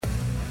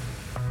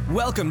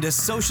Welcome to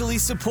Socially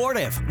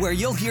Supportive, where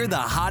you'll hear the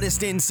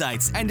hottest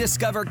insights and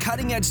discover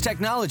cutting-edge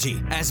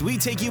technology as we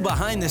take you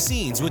behind the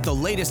scenes with the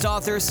latest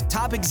authors,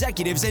 top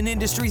executives, and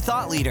industry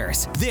thought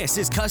leaders. This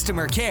is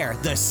Customer Care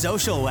the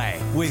Social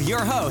Way with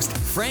your host,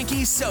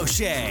 Frankie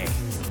Soche.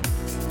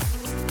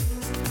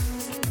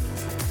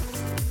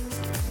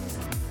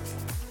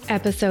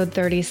 Episode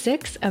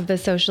 36 of the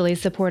Socially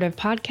Supportive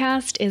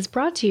Podcast is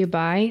brought to you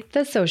by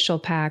The Social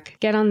Pack.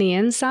 Get on the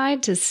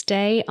inside to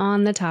stay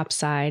on the top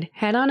side.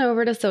 Head on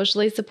over to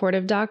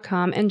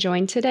sociallysupportive.com and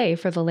join today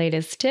for the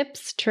latest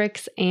tips,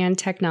 tricks, and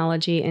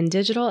technology in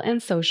digital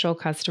and social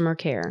customer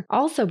care.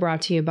 Also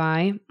brought to you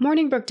by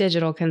Morningbrook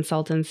Digital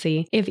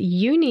Consultancy. If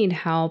you need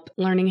help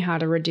learning how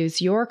to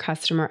reduce your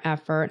customer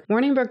effort,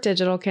 Morningbrook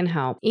Digital can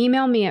help.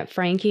 Email me at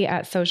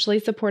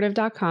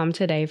frankie@sociallysupportive.com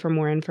today for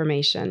more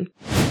information.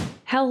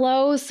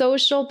 Hello,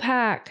 Social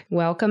Pack.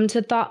 Welcome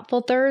to Thoughtful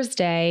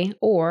Thursday,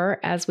 or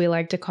as we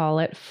like to call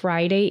it,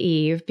 Friday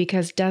Eve,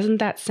 because doesn't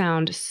that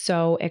sound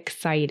so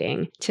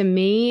exciting? To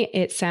me,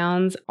 it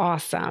sounds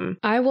awesome.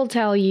 I will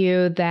tell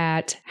you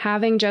that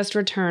having just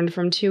returned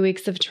from 2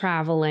 weeks of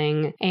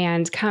traveling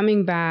and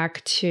coming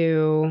back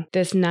to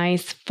this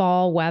nice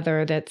fall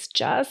weather that's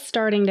just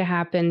starting to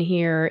happen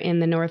here in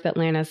the North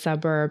Atlanta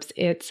suburbs,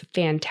 it's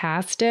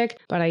fantastic,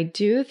 but I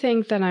do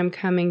think that I'm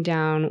coming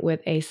down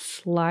with a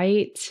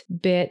slight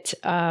bit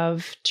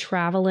of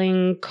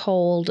traveling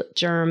cold,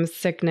 germs,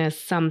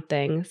 sickness,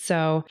 something.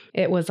 So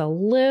it was a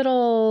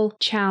little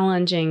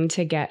challenging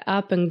to get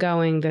up and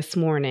going this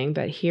morning,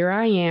 but here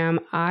I am.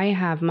 I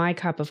have my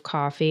cup of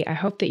coffee. I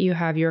hope that you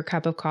have your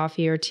cup of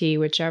coffee or tea,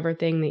 whichever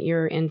thing that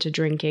you're into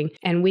drinking,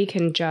 and we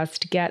can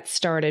just get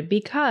started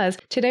because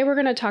today we're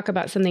going to talk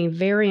about something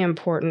very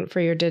important for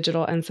your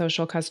digital and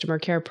social customer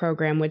care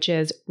program, which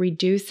is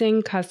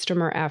reducing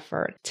customer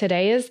effort.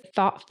 Today is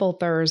Thoughtful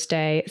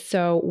Thursday,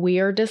 so we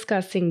are discussing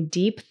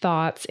deep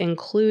thoughts,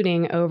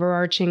 including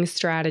overarching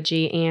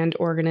strategy and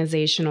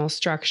organizational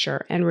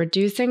structure. And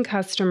reducing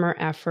customer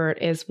effort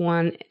is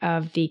one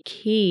of the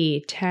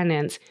key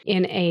tenets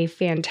in a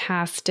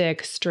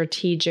fantastic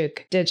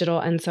strategic digital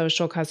and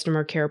social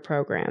customer care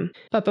program.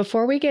 But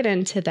before we get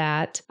into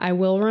that, I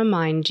will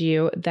remind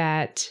you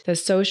that the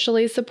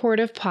Socially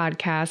Supportive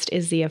Podcast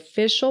is the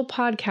official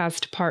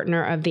podcast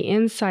partner of the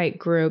Insight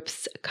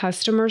Group's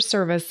Customer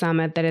Service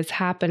Summit that is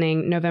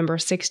happening November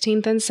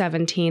 16th and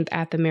 17th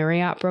at the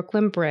Marriott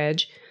Brooklyn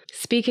Bridge.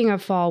 Speaking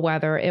of fall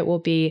weather, it will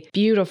be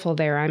beautiful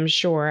there, I'm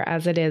sure,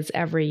 as it is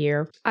every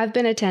year. I've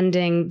been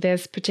attending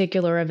this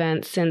particular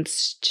event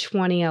since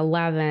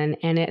 2011,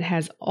 and it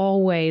has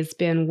always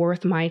been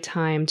worth my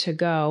time to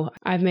go.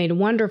 I've made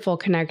wonderful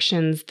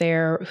connections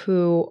there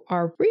who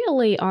are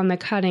really on the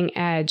cutting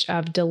edge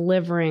of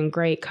delivering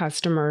great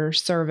customer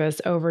service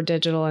over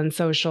digital and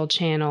social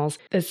channels.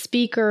 The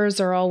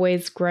speakers are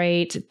always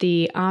great,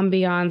 the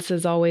ambiance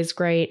is always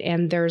great,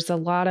 and there's a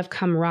lot of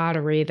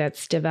camaraderie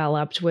that's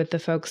developed with the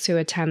folks who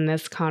attend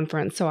this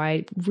conference. So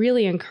I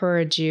really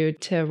encourage you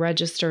to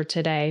register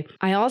today.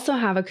 I also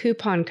have a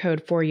coupon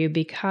code for you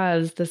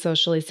because the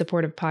Socially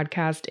Supportive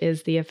Podcast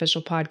is the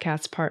official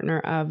podcast partner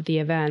of the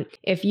event.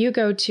 If you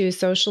go to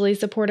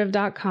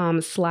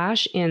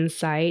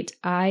sociallysupportive.com/insight,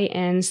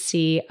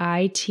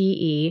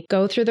 INCITE,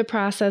 go through the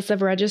process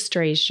of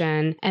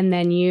registration and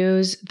then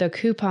use the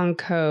coupon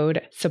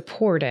code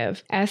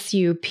SUPPORTIVE,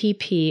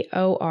 SUPPORTIVE,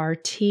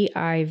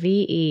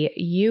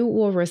 you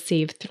will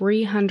receive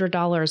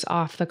 $300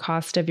 off the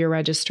cost of your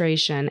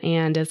registration.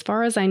 And as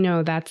far as I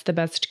know, that's the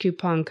best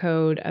coupon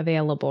code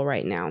available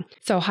right now.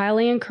 So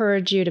highly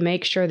encourage you to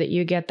make sure that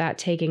you get that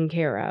taken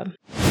care of.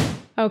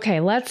 Okay,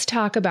 let's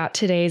talk about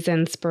today's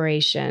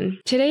inspiration.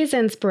 Today's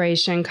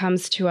inspiration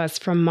comes to us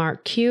from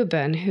Mark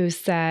Cuban, who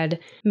said,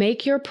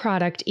 "Make your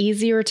product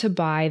easier to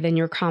buy than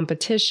your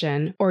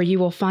competition, or you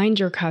will find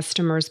your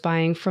customers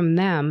buying from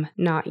them,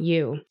 not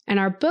you." And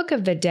our book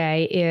of the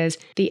day is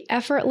The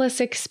Effortless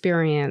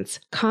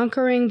Experience: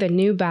 Conquering the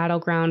New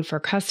Battleground for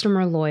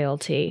Customer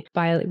Loyalty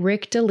by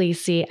Rick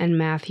DeLisi and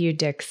Matthew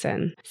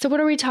Dixon. So what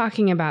are we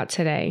talking about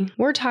today?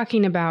 We're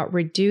talking about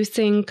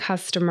reducing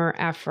customer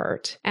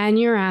effort. And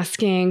you're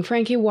asking,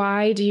 Frankie,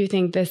 why do you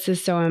think this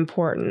is so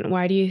important?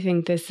 Why do you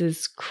think this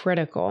is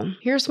critical?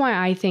 Here's why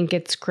I think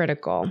it's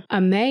critical.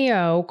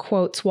 Mayo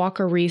quotes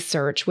Walker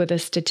Research with a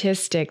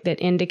statistic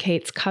that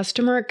indicates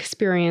customer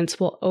experience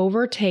will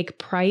overtake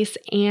price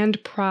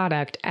and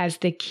product as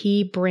the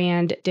key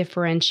brand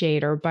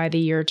differentiator by the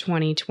year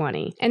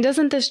 2020. And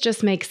doesn't this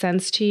just make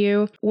sense to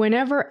you?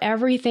 Whenever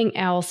everything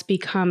else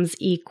becomes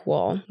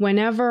equal,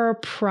 whenever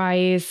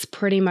price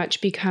pretty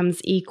much becomes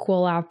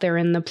equal out there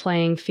in the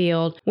playing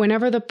field,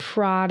 whenever the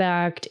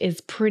product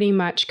is pretty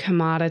much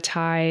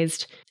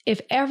commoditized,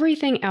 if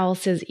everything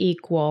else is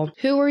equal,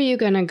 who are you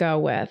going to go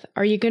with?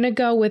 Are you going to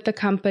go with the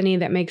company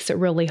that makes it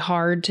really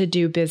hard to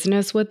do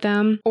business with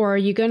them? Or are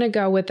you going to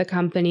go with the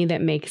company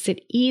that makes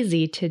it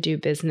easy to do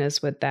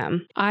business with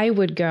them? I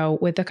would go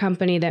with the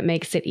company that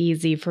makes it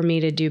easy for me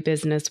to do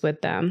business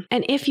with them.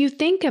 And if you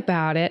think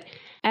about it,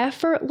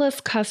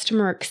 Effortless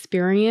customer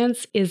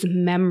experience is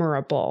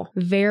memorable,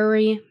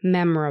 very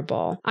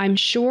memorable. I'm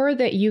sure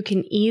that you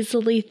can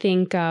easily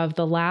think of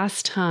the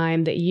last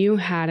time that you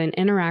had an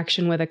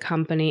interaction with a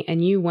company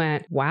and you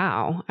went,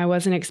 wow, I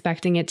wasn't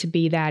expecting it to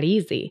be that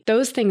easy.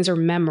 Those things are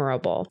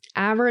memorable.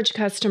 Average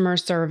customer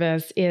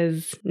service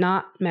is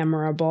not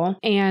memorable,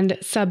 and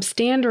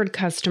substandard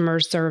customer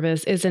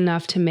service is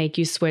enough to make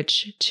you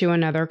switch to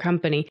another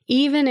company,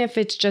 even if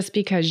it's just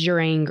because you're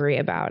angry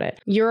about it.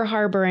 You're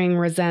harboring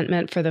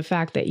resentment for the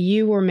fact that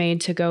you were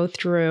made to go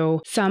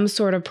through some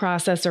sort of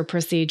process or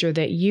procedure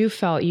that you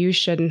felt you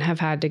shouldn't have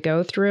had to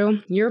go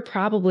through. You're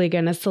probably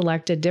going to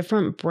select a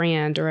different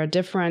brand or a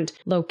different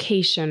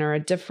location or a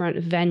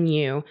different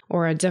venue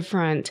or a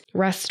different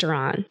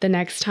restaurant the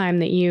next time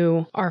that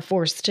you are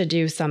forced to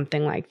do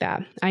something like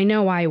that. I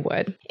know I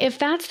would. If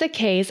that's the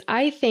case,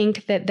 I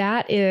think that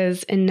that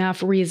is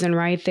enough reason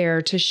right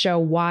there to show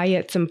why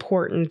it's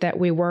important that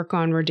we work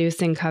on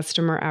reducing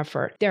customer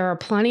effort. There are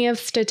plenty of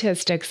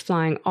statistics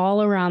flying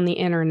all around the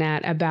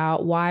internet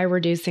about why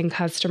reducing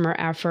customer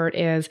effort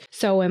is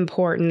so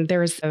important.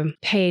 There's a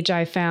page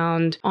I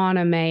found on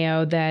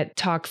Ameo that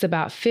talks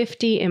about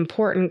 50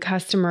 important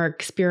customer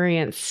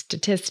experience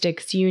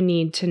statistics you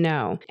need to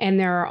know. And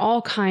there are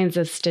all kinds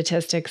of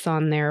statistics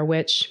on there,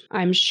 which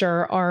I'm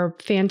sure are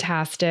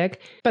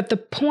fantastic. But the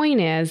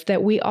point is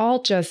that we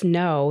all just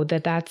know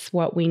that that's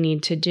what we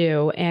need to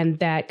do and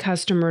that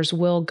customers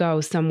will go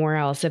somewhere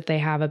else if they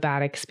have a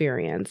bad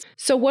experience.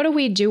 So what do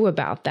we do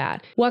about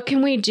that? What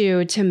can we do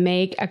to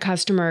make a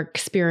customer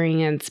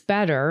experience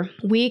better?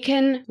 We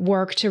can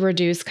work to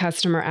reduce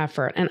customer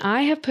effort. And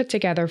I have put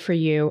together for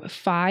you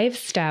 5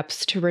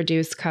 steps to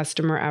reduce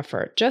customer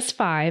effort. Just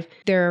 5.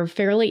 They're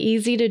fairly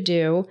easy to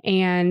do,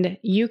 and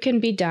you can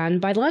be done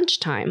by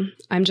lunchtime.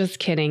 I'm just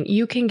kidding.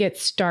 You can get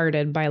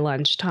started by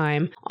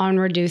lunchtime on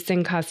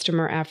reducing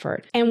customer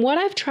effort. And what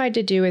I've tried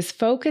to do is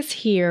focus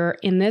here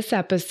in this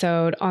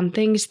episode on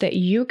things that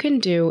you can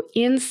do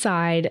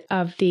inside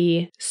of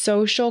the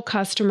social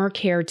customer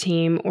care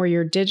team or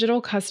your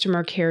digital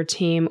customer care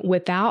team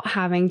without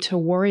having to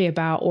worry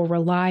about or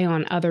rely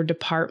on other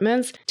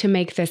departments to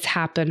make this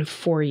happen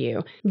for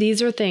you.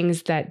 These are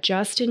things that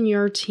just in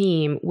your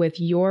team with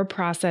your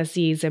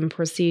processes and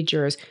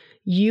procedures,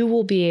 you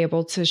will be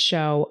able to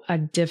show a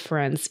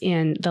difference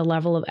in the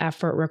level of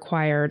effort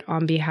required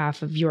on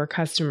behalf of your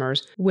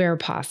customers where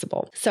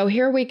possible. So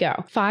here we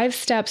go. 5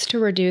 steps to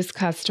reduce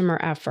customer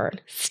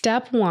effort.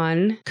 Step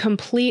 1,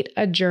 complete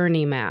a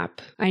journey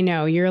map. I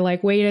know you're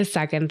like, wait a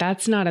second,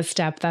 that's not a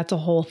step, that's a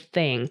whole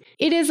thing.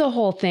 It is a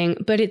whole thing,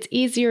 but it's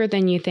easier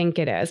than you think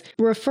it is.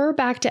 Refer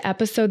back to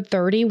episode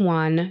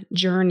 31,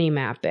 journey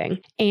mapping.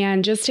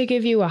 And just to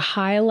give you a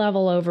high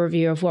level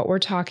overview of what we're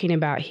talking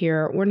about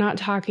here, we're not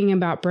talking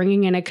about bringing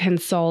in a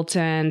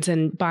consultant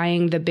and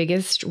buying the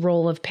biggest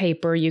roll of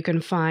paper you can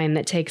find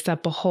that takes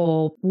up a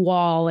whole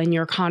wall in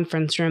your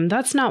conference room.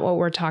 That's not what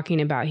we're talking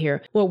about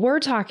here. What we're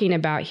talking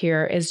about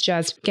here is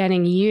just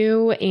getting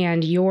you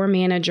and your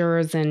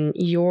managers and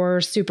your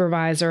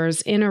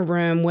supervisors in a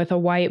room with a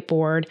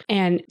whiteboard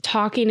and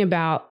talking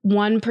about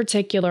one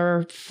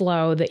particular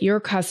flow that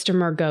your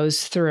customer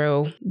goes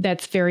through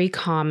that's very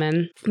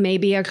common.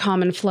 Maybe a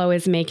common flow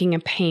is making a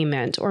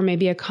payment, or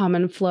maybe a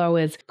common flow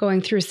is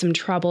going through some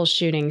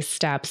troubleshooting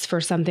steps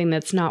for something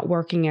that's not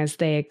working as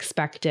they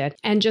expected,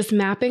 and just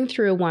mapping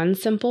through one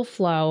simple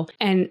flow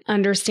and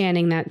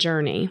understanding that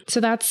journey. So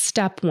that's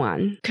step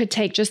 1. Could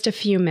take just a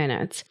few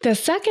minutes. The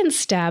second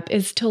step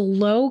is to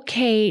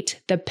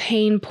locate the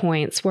pain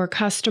points where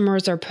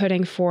customers are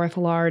putting forth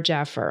large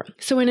effort.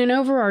 So in an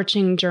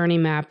overarching journey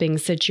mapping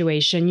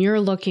situation, you're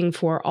looking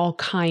for all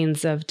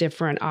kinds of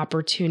different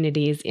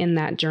opportunities in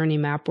that journey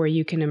map where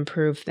you can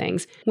improve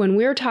things. When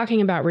we're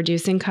talking about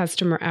reducing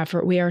customer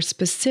effort, we are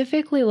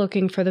specifically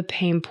looking for the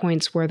pain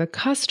points where the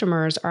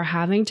customers are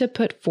having to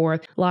put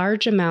forth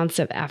large amounts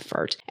of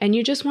effort. And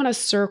you just want to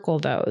circle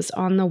those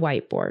on the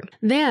whiteboard.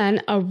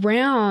 Then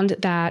around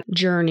that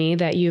journey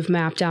that you've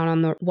mapped out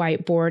on the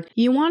whiteboard,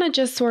 you want to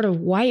just sort of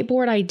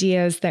whiteboard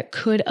ideas that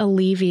could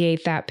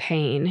alleviate that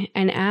pain.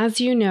 And as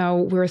you know,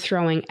 we're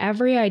throwing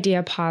every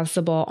idea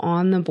possible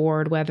on the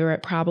board, whether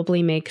it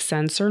probably makes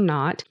sense or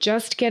not.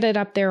 Just get it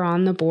up there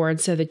on the board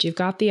so that you've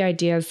got the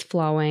ideas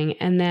flowing.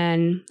 And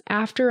then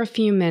after a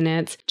few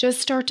minutes, just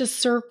start to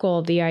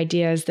circle the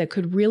ideas that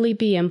could really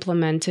be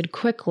implemented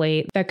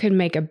quickly that could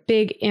make a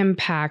big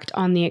impact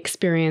on the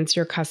experience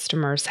your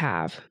customers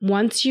have.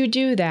 Once you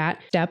do that,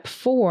 step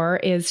 4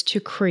 is to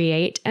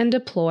create and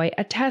deploy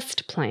a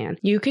test plan.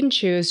 You can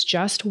choose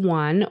just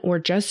 1 or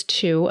just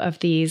 2 of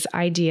these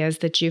ideas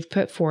that you've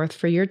put forth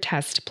for your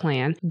test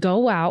plan.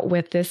 Go out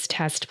with this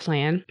test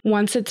plan.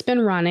 Once it's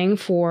been running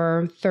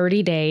for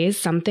 30 days,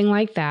 something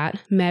like that,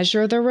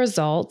 measure the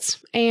results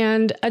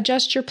and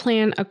adjust your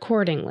plan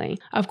accordingly.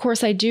 Of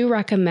course, I do recommend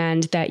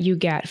recommend that you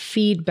get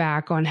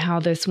feedback on how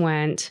this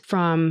went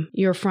from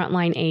your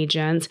frontline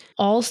agents.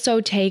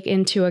 Also take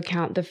into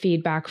account the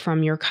feedback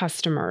from your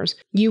customers.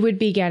 You would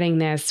be getting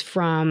this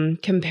from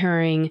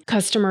comparing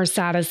customer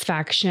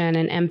satisfaction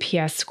and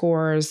NPS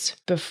scores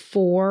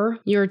before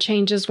your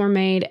changes were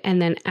made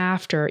and then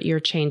after your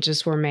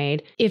changes were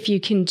made. If you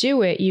can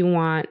do it, you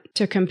want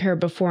to compare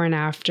before and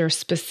after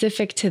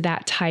specific to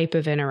that type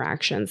of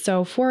interaction.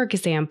 So for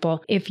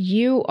example, if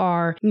you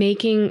are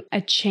making a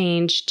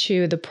change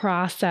to the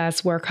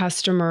process where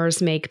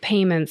customers make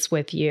payments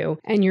with you,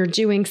 and you're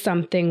doing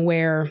something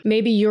where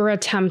maybe you're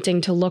attempting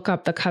to look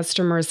up the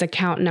customer's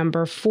account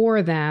number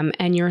for them,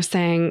 and you're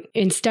saying,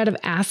 instead of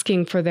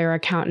asking for their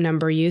account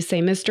number, you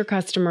say, Mr.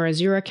 Customer,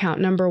 is your account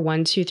number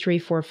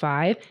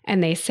 12345?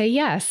 And they say,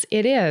 yes,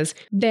 it is.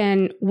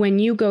 Then when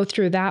you go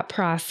through that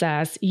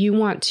process, you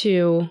want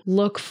to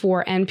look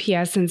for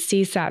NPS and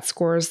CSAT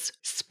scores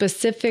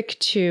specific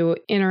to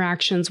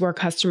interactions where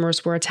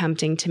customers were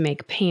attempting to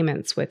make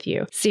payments with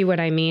you. See what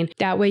I mean?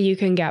 That way you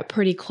can get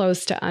pretty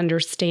close to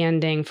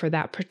understanding for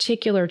that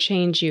particular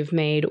change you've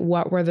made,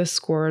 what were the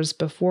scores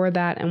before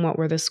that and what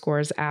were the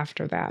scores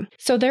after that.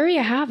 So there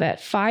you have it.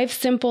 5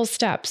 simple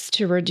steps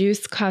to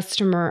reduce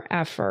customer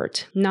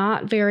effort.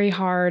 Not very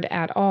hard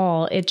at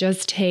all. It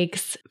just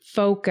takes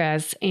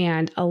focus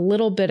and a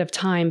little bit of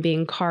time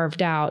being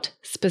carved out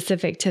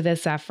specific to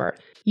this effort.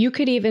 You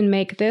could even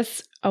make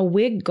this a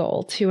WIG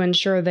goal to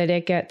ensure that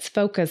it gets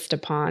focused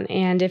upon.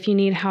 And if you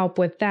need help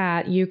with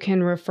that, you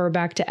can refer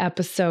back to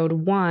episode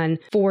 1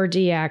 for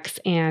DX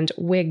and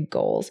WIG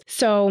goals.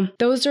 So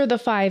those are the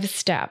 5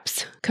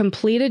 steps.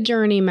 Complete a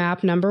journey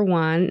map, number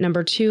 1.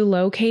 Number 2,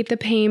 locate the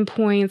pain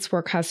points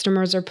where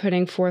customers are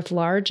putting forth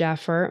large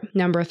effort.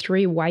 Number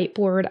 3,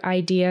 whiteboard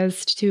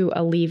ideas to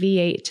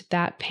alleviate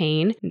that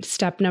pain.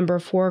 Step number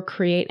 4,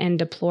 create and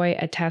deploy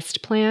a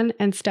test plan.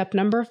 And step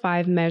number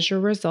 5, measure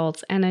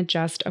results and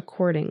adjust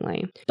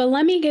accordingly. But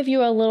let me give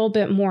you a little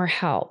bit more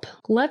help.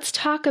 Let's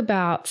talk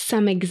about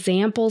some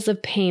examples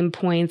of pain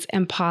points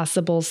and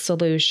possible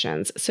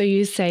solutions. So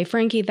you say,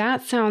 Frankie,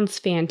 that sounds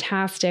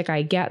fantastic.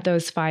 I get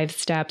those 5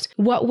 steps.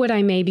 What would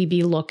I maybe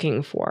be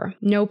looking for?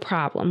 No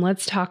problem.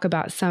 Let's talk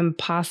about some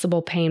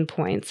possible pain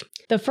points.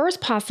 The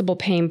first possible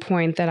pain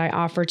point that I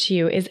offer to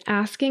you is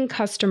asking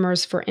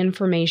customers for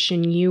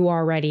information you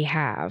already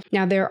have.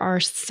 Now, there are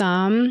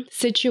some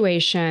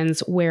situations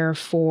where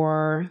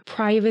for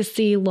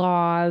privacy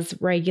laws,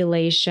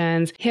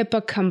 regulations,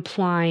 HIPAA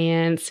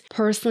compliance,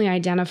 personally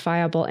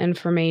identifiable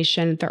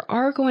information, there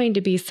are going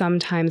to be some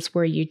times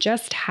where you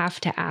just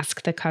have to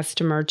ask the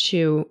customer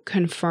to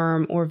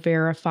confirm or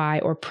verify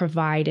or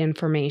provide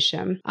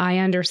information. I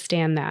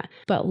understand that.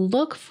 But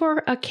look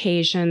for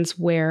occasions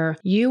where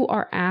you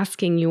are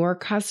asking your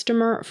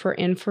customer for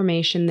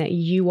information that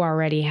you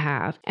already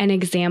have. An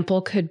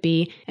example could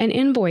be an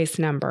invoice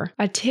number,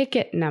 a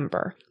ticket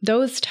number,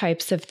 those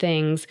types of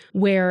things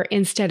where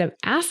instead of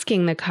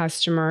asking the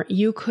customer,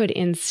 you could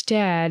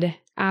instead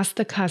ask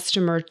the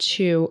customer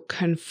to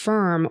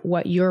confirm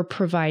what you're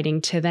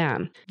providing to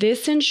them.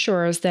 This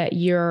ensures that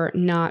you're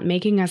not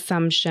making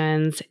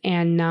assumptions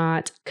and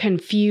not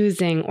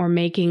confusing or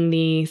making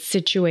the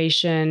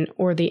situation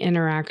or the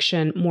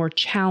interaction more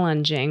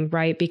challenging,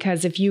 right?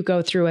 Because if you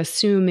go through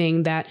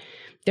assuming that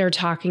they're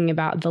talking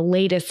about the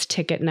latest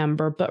ticket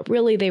number, but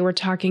really they were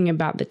talking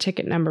about the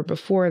ticket number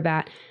before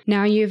that.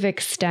 Now you've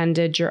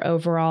extended your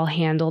overall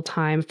handle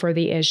time for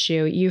the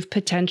issue. You've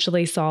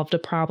potentially solved a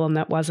problem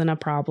that wasn't a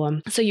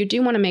problem. So you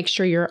do want to make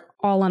sure you're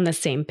all on the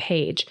same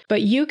page.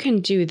 But you can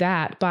do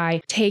that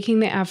by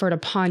taking the effort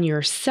upon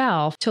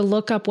yourself to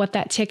look up what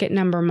that ticket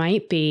number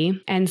might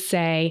be and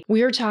say,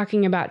 we're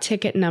talking about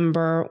ticket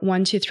number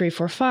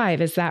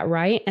 12345. Is that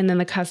right? And then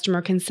the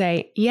customer can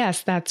say,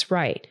 yes, that's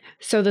right.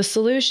 So the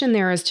solution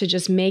there is to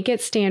just make it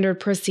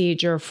standard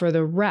procedure for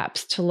the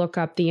reps to look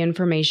up the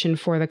information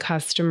for the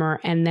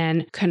customer and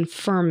then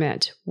confirm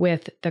it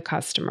with the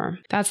customer.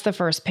 That's the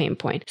first pain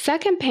point.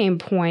 Second pain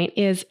point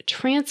is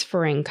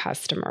transferring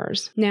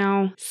customers.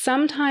 Now,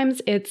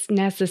 sometimes it's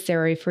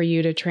necessary for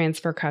you to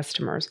transfer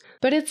customers,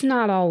 but it's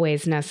not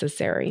always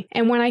necessary.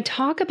 And when I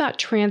talk about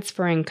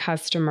transferring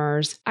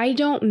customers, I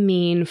don't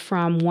mean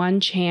from one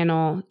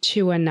channel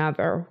to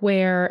another,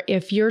 where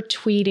if you're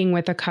tweeting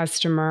with a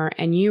customer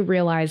and you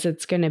realize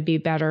it's going to be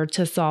better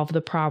to solve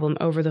the problem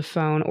over the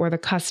phone, or the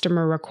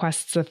customer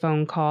requests a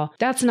phone call,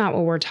 that's not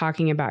what we're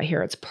talking about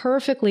here. It's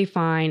perfectly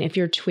fine if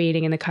you're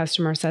tweeting and the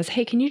customer says,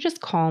 hey, can you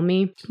just call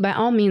me? By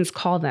all means,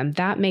 call them.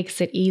 That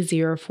makes it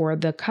easier for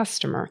the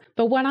customer.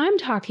 But what I'm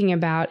talking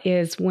about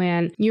is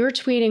when you're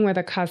tweeting with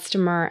a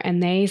customer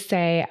and they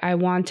say, I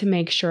want to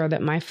make sure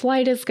that my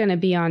flight is going to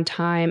be on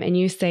time. And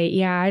you say,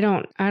 yeah, I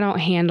don't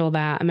handle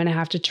that. I'm going to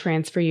have to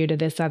transfer you to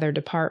this other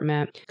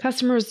department.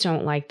 Customers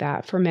don't like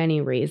that for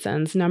many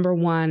reasons. Number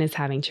one is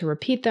having to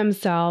repeat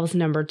themselves.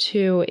 Number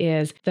two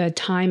is the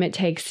time it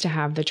takes to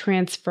have the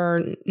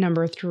transfer.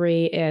 Number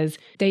three is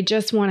they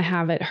just want to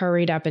have it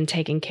hurried up and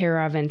taken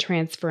care of, and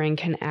transferring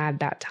can add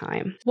that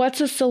time.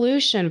 What's a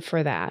solution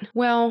for that?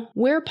 Well,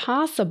 we're where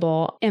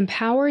possible,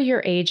 empower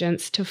your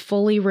agents to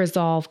fully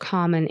resolve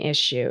common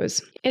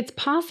issues. It's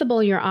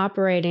possible you're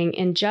operating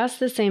in just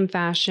the same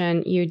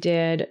fashion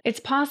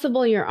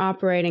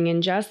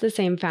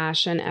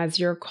as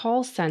your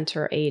call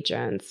center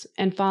agents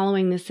and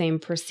following the same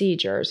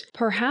procedures.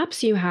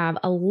 Perhaps you have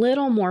a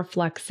little more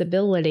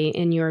flexibility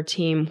in your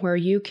team where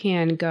you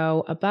can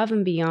go above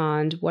and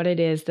beyond what it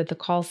is that the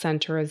call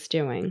center is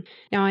doing.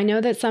 Now, I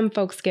know that some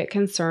folks get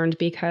concerned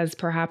because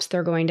perhaps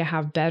they're going to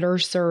have better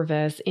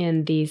service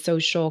in the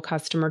social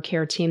customer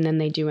care team than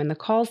they do in the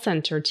call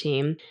center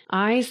team.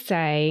 I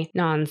say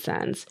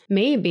nonsense.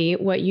 Maybe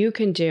what you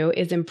can do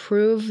is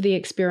improve the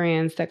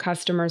experience that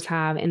customers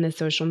have in the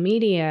social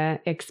media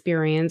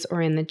experience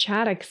or in the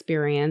chat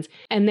experience,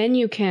 and then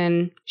you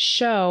can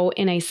show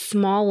in a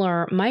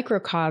smaller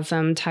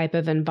microcosm type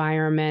of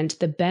environment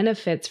the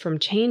benefits from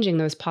changing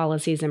those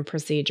policies and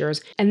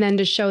procedures, and then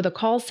to show the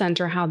call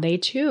center how they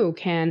too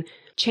can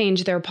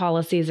change their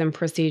policies and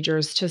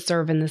procedures to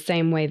serve in the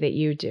same way that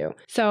you do.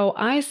 So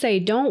I say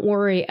don't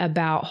worry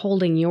about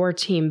holding your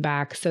team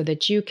back so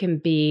that you can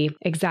be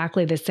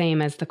exactly the same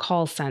as the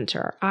call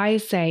center. I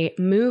say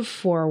move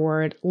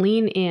forward,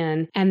 lean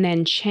in, and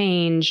then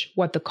change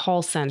what the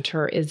call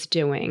center is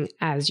doing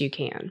as you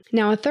can.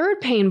 Now, a third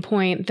pain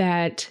point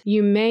that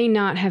you may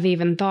not have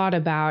even thought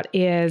about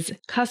is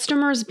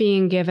customers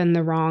being given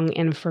the wrong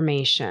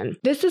information.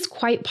 This is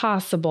quite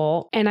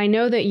possible, and I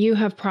know that you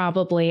have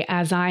probably,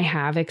 as I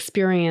have,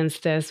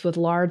 experienced this with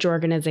large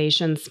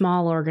organizations,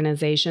 small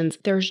organizations.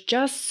 There's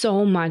just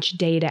so much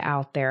data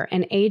out there,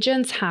 and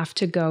agents have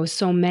to go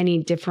so many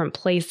different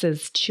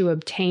places to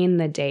obtain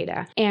the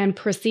data. And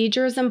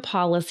procedures and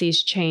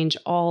policies change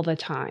all the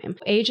time.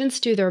 Agents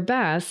do their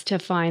best to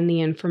find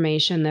the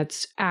information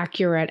that's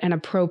accurate and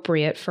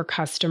appropriate for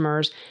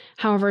customers.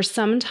 However,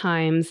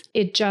 sometimes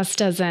it just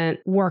doesn't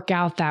work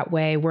out that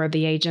way where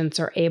the agents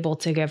are able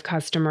to give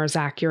customers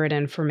accurate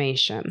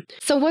information.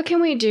 So what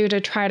can we do to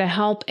try to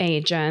help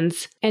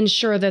agents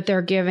ensure that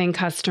they're giving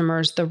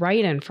customers the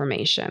right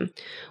information?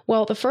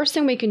 Well, the first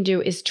thing we can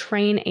do is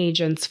train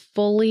agents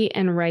fully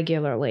and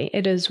regularly.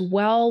 It is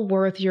well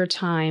worth your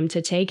time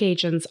to take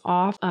agents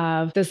off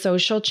of the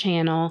social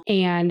channel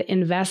and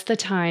invest the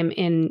time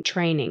in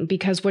training,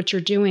 because what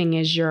you're doing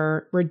is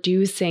you're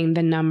reducing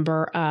the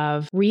number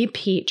of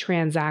repeat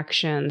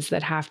transactions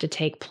that have to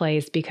take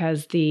place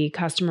because the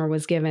customer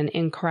was given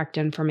incorrect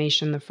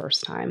information the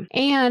first time.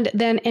 And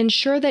then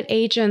ensure that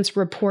agents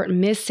report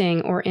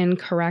missing or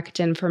incorrect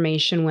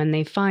information when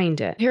they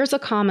find it. Here's a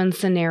common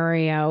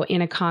scenario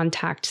in a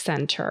contact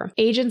center.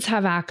 Agents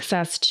have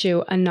access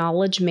to a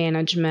knowledge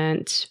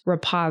management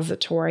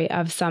repository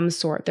of some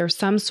sort. There's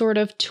some sort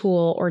of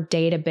tool or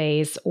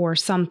database or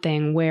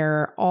something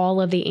where all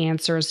of the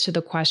answers to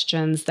the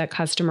questions that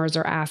customers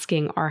are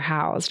asking are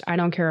housed. I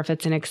don't care if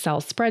it's an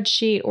Excel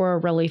spreadsheet or a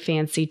really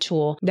fancy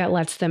tool that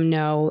lets them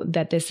know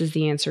that this is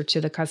the answer to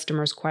the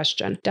customer's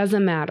question.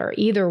 Doesn't matter.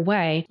 Either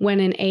way, when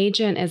an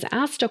agent is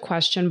asked a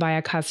question by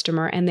a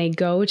customer and they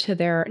go to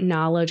their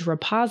knowledge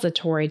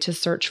repository to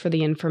search for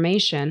the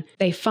information,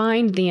 they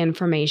find the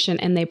information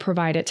and they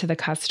provide it to the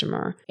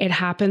customer. It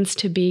happens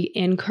to be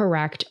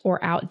incorrect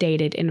or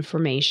outdated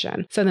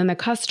information. So then the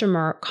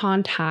customer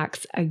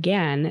contacts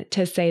again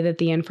to say that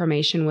the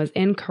information was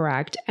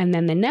incorrect, and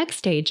then the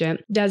next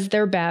agent does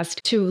their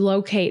best to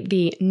locate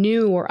the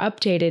new or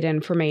updated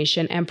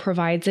information and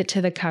provides it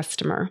to the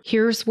customer.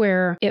 Here's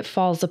where it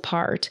falls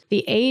apart.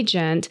 The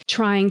agent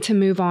trying to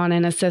move on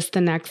and assist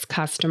the next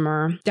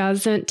customer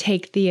doesn't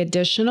take the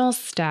additional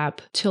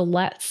step to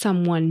let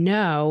someone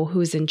know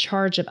who's in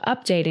charge of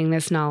updating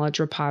this knowledge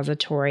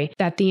repository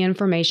that the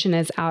information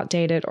is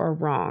outdated or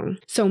wrong.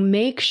 So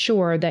make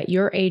sure that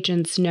your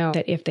agents know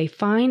that if they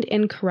find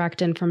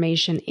incorrect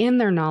information in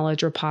their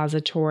knowledge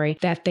repository,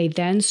 that they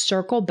then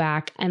circle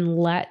back and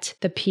let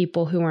the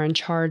people who are in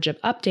charge of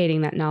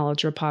updating that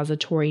knowledge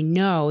repository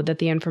know that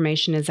the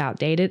information is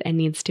outdated and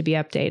needs to be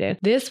updated.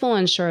 This will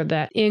ensure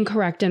that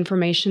incorrect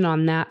information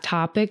on that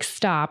topic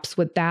stops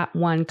with that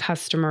one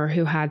customer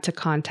who had to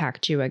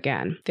contact you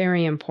again.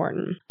 Very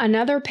important.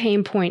 Another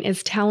pain point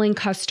is telling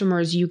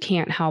customers you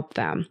can't help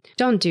them.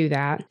 Don't do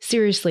that.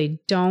 Seriously,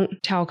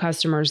 don't tell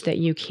customers that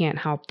you can't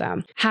help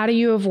them. How do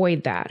you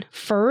avoid that?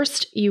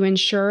 First, you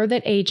ensure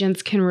that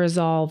agents can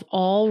resolve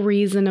all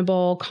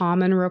reasonable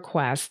common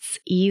requests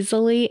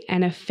easily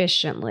and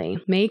efficiently.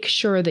 Make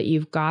sure that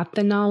you've got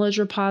the knowledge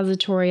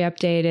repository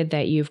updated,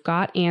 that you've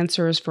got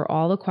answers for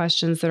all the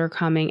questions that are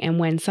coming, and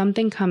when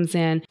something comes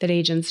in that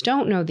agents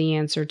don't know the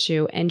answer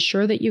to,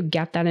 ensure that you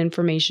get that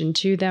information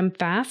to them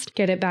fast,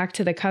 get it back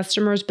to the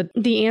customers, but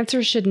the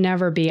answer should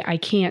never be, I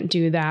can't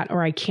do that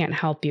or I can't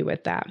help you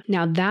with that.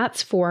 Now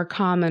that's for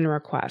common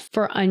requests.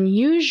 For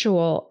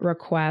unusual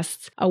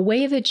requests, a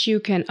way that you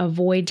can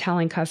avoid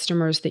telling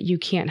customers that you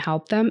can't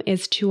help them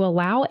is to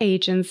allow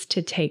agents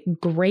to take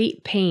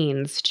great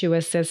pains to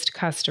assist most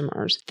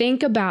customers.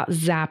 Think about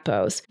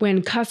Zappos.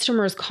 When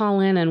customers call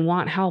in and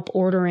want help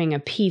ordering a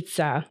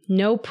pizza,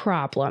 no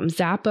problem.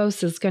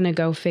 Zappos is going to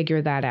go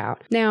figure that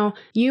out. Now,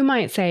 you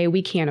might say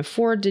we can't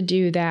afford to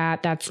do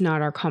that. That's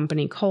not our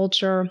company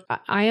culture.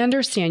 I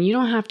understand you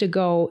don't have to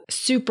go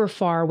super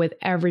far with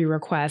every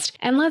request.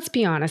 And let's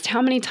be honest,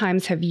 how many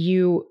times have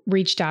you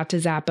reached out to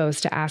Zappos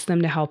to ask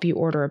them to help you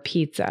order a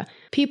pizza?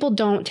 People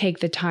don't take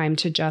the time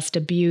to just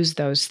abuse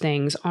those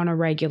things on a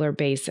regular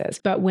basis.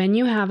 But when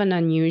you have an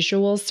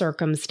unusual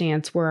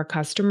circumstance where a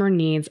customer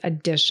needs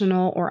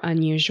additional or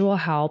unusual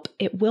help,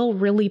 it will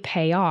really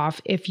pay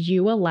off if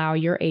you allow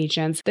your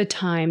agents the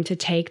time to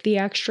take the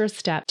extra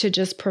step to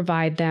just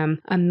provide them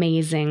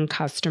amazing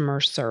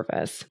customer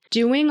service.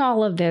 Doing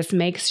all of this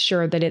makes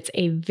sure that it's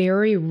a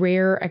very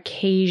rare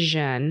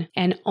occasion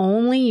and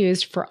only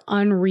used for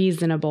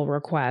unreasonable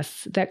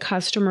requests that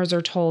customers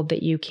are told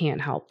that you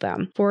can't help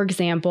them. For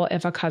example,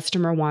 if a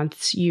customer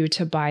wants you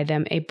to buy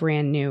them a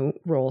brand new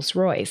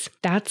Rolls-Royce,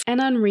 that's an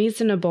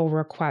unreasonable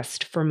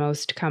request for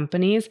most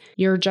companies.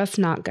 You're just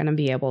not going to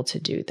be able to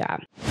do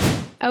that.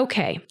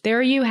 Okay,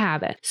 there you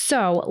have it.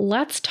 So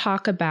let's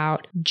talk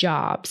about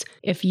jobs.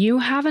 If you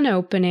have an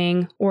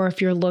opening or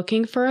if you're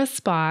looking for a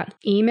spot,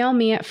 email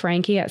me at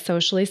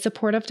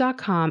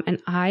frankie@sociallysupportive.com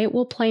and I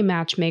will play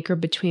matchmaker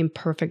between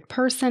perfect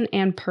person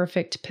and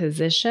perfect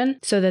position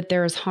so that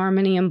there is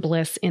harmony and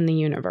bliss in the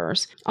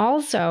universe.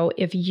 Also,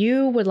 if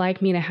you would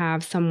like me to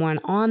have someone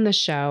on the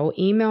show,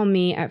 email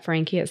me at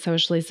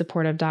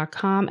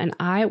frankie@sociallysupportive.com and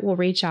I will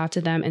reach out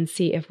to them and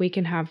see if we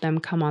can have them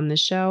come on the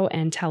show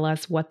and tell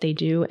us what they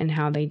do and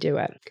how they do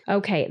it.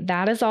 Okay,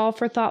 that is all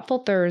for Thoughtful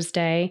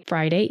Thursday,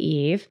 Friday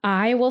Eve.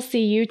 I will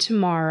see you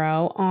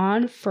tomorrow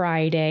on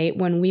Friday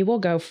when we will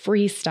go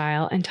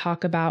freestyle and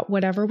talk about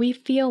whatever we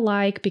feel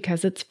like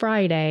because it's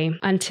Friday.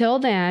 Until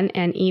then,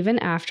 and even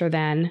after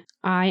then,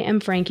 I am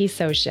Frankie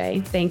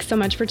Soche. Thanks so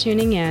much for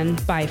tuning in.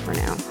 Bye for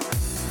now.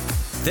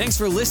 Thanks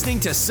for listening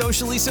to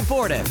Socially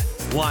Supportive.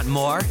 Want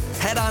more?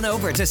 Head on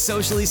over to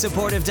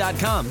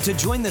sociallysupportive.com to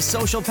join the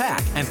Social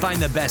Pack and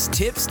find the best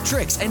tips,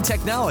 tricks, and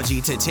technology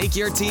to take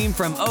your team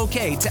from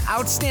okay to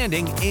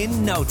outstanding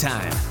in no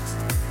time.